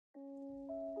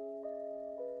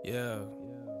Yeah.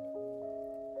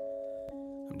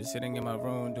 I'm just sitting in my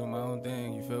room doing my own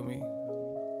thing, you feel me?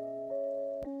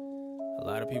 A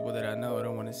lot of people that I know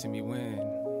don't want to see me win.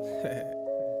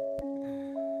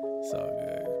 It's all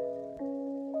good.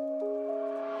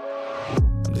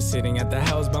 I'm just sitting at the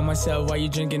house by myself while you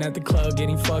drinking at the club,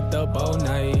 getting fucked up all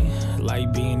night.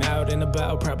 Like being out and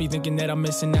about, probably thinking that I'm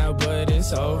missing out, but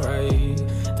it's alright.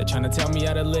 They're trying to tell me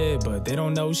how to live, but they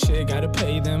don't know shit, gotta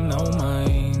pay them no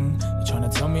mind. They're trying to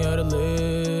tell me how to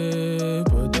live,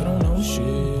 but they don't know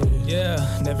shit.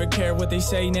 Yeah, never care what they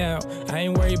say now. I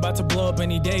ain't worried about to blow up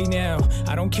any day now.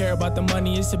 I don't care about the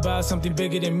money, it's about something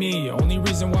bigger than me. Only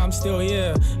reason why I'm still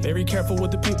here. Very careful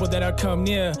with the people that I come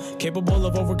near. Capable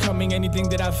of overcoming anything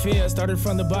that I fear. Started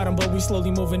from the bottom, but we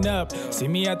slowly moving up. See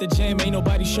me at the gym, ain't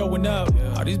nobody showing up.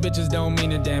 All these bitches don't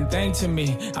mean a damn thing to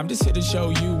me. I'm just here to show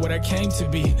you what I came to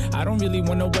be. I don't really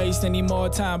wanna waste any more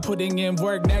time putting in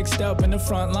work. Next up in the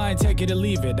front line, take it or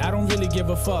leave it. I don't really give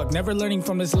a fuck. Never learning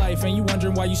from this life, and you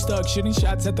wondering why you stuck. Shooting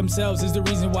shots at themselves is the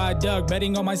reason why I dug.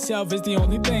 Betting on myself is the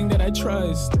only thing that I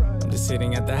trust. I'm just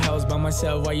sitting at the house by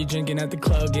myself while you drinking at the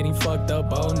club, getting fucked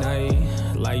up all night.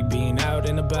 Like being out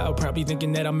and about, probably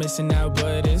thinking that I'm missing out,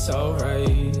 but it's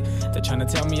alright. They're trying to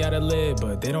tell me how to live,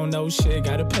 but they don't know shit,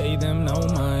 gotta pay them no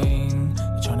mind.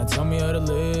 They're trying to tell me how to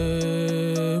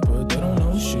live, but they don't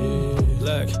know shit.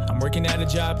 Look, I'm working at a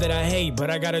job that I hate, but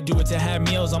I gotta do it to have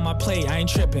meals on my plate. I ain't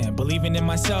tripping, believing in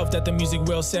myself that the music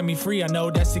will set me free. I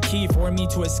know that's the key for me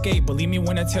to escape. Believe me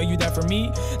when I tell you that for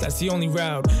me, that's the only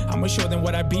route. I'ma show them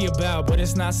what I be about, but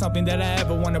it's not something that I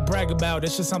ever wanna brag about.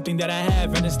 It's just something that I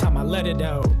have, and it's time I let it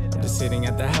out. I'm just sitting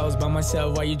at the house by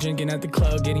myself while you drinking at the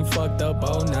club, getting fucked up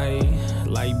all night.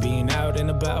 Like being out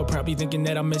and about, probably thinking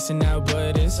that I'm missing out,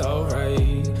 but it's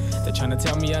alright. They're trying to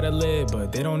tell me how to live,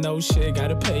 but they don't know shit,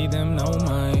 gotta pay them no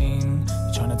mind.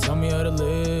 They're trying to tell me how to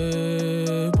live,